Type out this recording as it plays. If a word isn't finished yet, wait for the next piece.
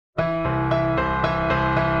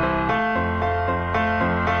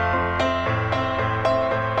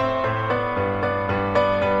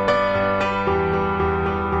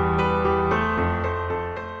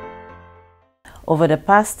Over the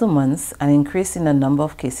past 2 months, an increase in the number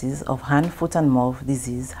of cases of hand, foot, and mouth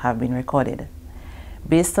disease have been recorded.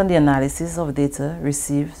 Based on the analysis of data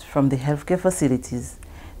received from the healthcare facilities,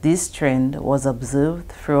 this trend was observed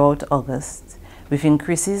throughout August, with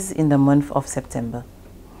increases in the month of September.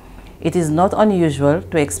 It is not unusual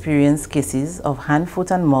to experience cases of hand,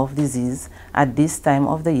 foot, and mouth disease at this time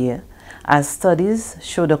of the year, as studies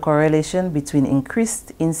show the correlation between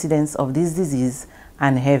increased incidence of this disease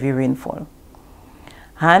and heavy rainfall.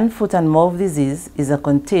 Hand, foot, and mouth disease is a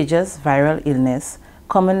contagious viral illness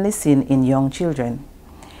commonly seen in young children.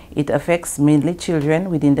 It affects mainly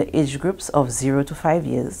children within the age groups of 0 to 5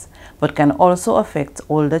 years, but can also affect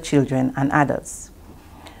older children and adults.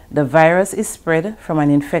 The virus is spread from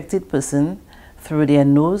an infected person through their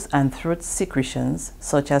nose and throat secretions,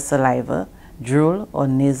 such as saliva, drool or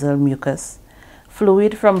nasal mucus,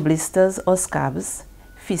 fluid from blisters or scabs,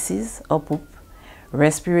 feces or poop,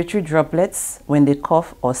 respiratory droplets when they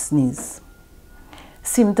cough or sneeze.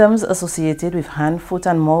 Symptoms associated with hand, foot,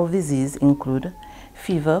 and mouth disease include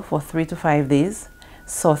fever for 3 to 5 days,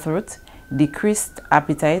 sore throat, decreased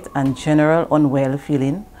appetite and general unwell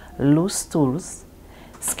feeling, loose stools,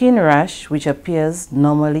 skin rash which appears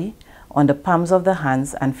normally on the palms of the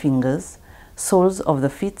hands and fingers, soles of the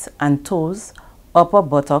feet and toes, upper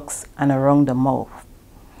buttocks, and around the mouth.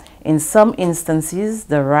 In some instances,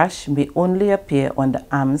 the rash may only appear on the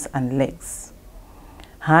arms and legs.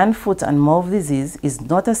 Hand, foot, and mouth disease is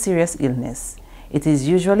not a serious illness. It is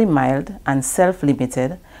usually mild and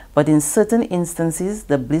self-limited, but in certain instances,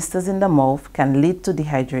 the blisters in the mouth can lead to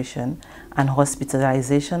dehydration and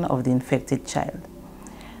hospitalization of the infected child.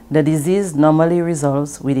 The disease normally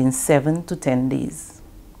resolves within 7 to 10 days.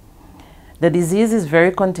 The disease is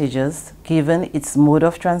very contagious given its mode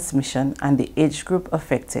of transmission and the age group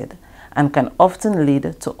affected, and can often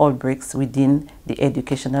lead to outbreaks within the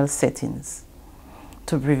educational settings.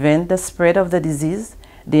 To prevent the spread of the disease,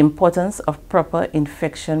 the importance of proper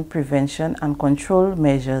infection prevention and control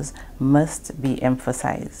measures must be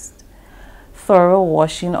emphasized. Thorough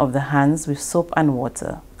washing of the hands with soap and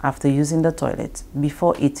water after using the toilet,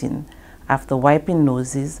 before eating, after wiping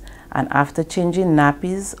noses, and after changing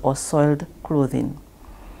nappies or soiled clothing.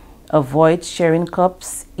 Avoid sharing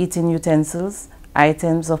cups, eating utensils,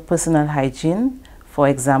 items of personal hygiene, for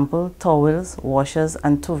example, towels, washers,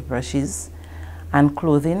 and toothbrushes, and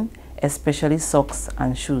clothing, especially socks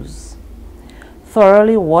and shoes.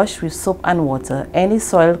 Thoroughly wash with soap and water any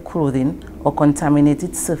soiled clothing or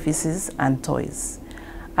contaminated surfaces and toys.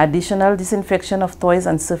 Additional disinfection of toys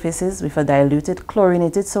and surfaces with a diluted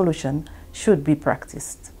chlorinated solution should be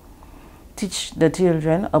practiced. Teach the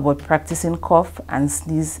children about practicing cough and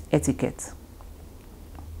sneeze etiquette.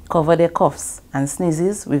 Cover their coughs and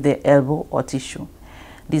sneezes with their elbow or tissue.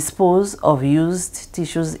 Dispose of used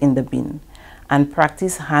tissues in the bin, and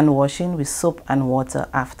practice hand washing with soap and water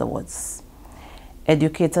afterwards.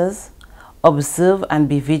 Educators, observe and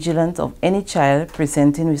be vigilant of any child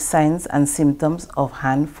presenting with signs and symptoms of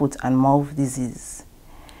hand, foot, and mouth disease.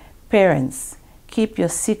 Parents, keep your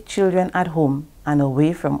sick children at home and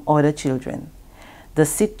away from other children. The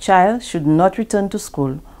sick child should not return to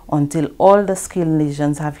school until all the skin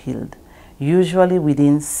lesions have healed, usually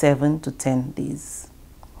within 7 to 10 days.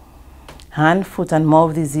 Hand, foot, and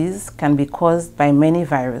mouth disease can be caused by many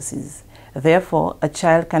viruses. Therefore, a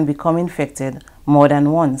child can become infected more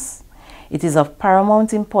than once. It is of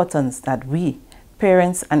paramount importance that we,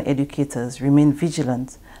 parents and educators, remain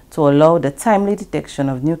vigilant to allow the timely detection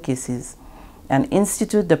of new cases and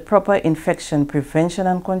institute the proper infection prevention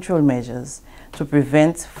and control measures to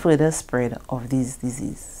prevent further spread of these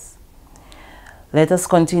diseases. Let us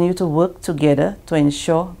continue to work together to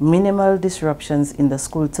ensure minimal disruptions in the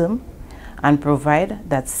school term and provide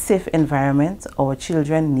that safe environment our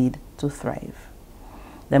children need to thrive.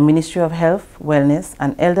 The Ministry of Health, Wellness,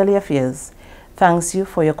 and Elderly Affairs thanks you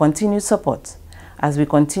for your continued support as we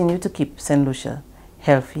continue to keep St. Lucia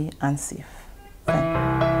healthy and safe.